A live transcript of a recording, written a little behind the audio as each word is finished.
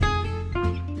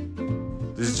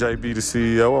This is JB, the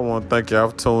CEO. I want to thank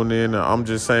y'all for tuning in to I'm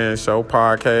Just Saying Show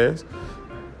podcast.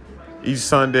 Each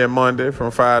Sunday and Monday from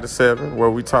 5 to 7,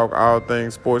 where we talk all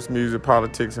things sports, music,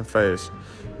 politics, and fashion.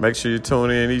 Make sure you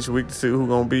tune in each week to see who's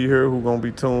going to be here, who's going to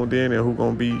be tuned in, and who's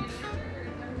going to be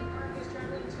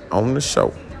on the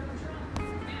show.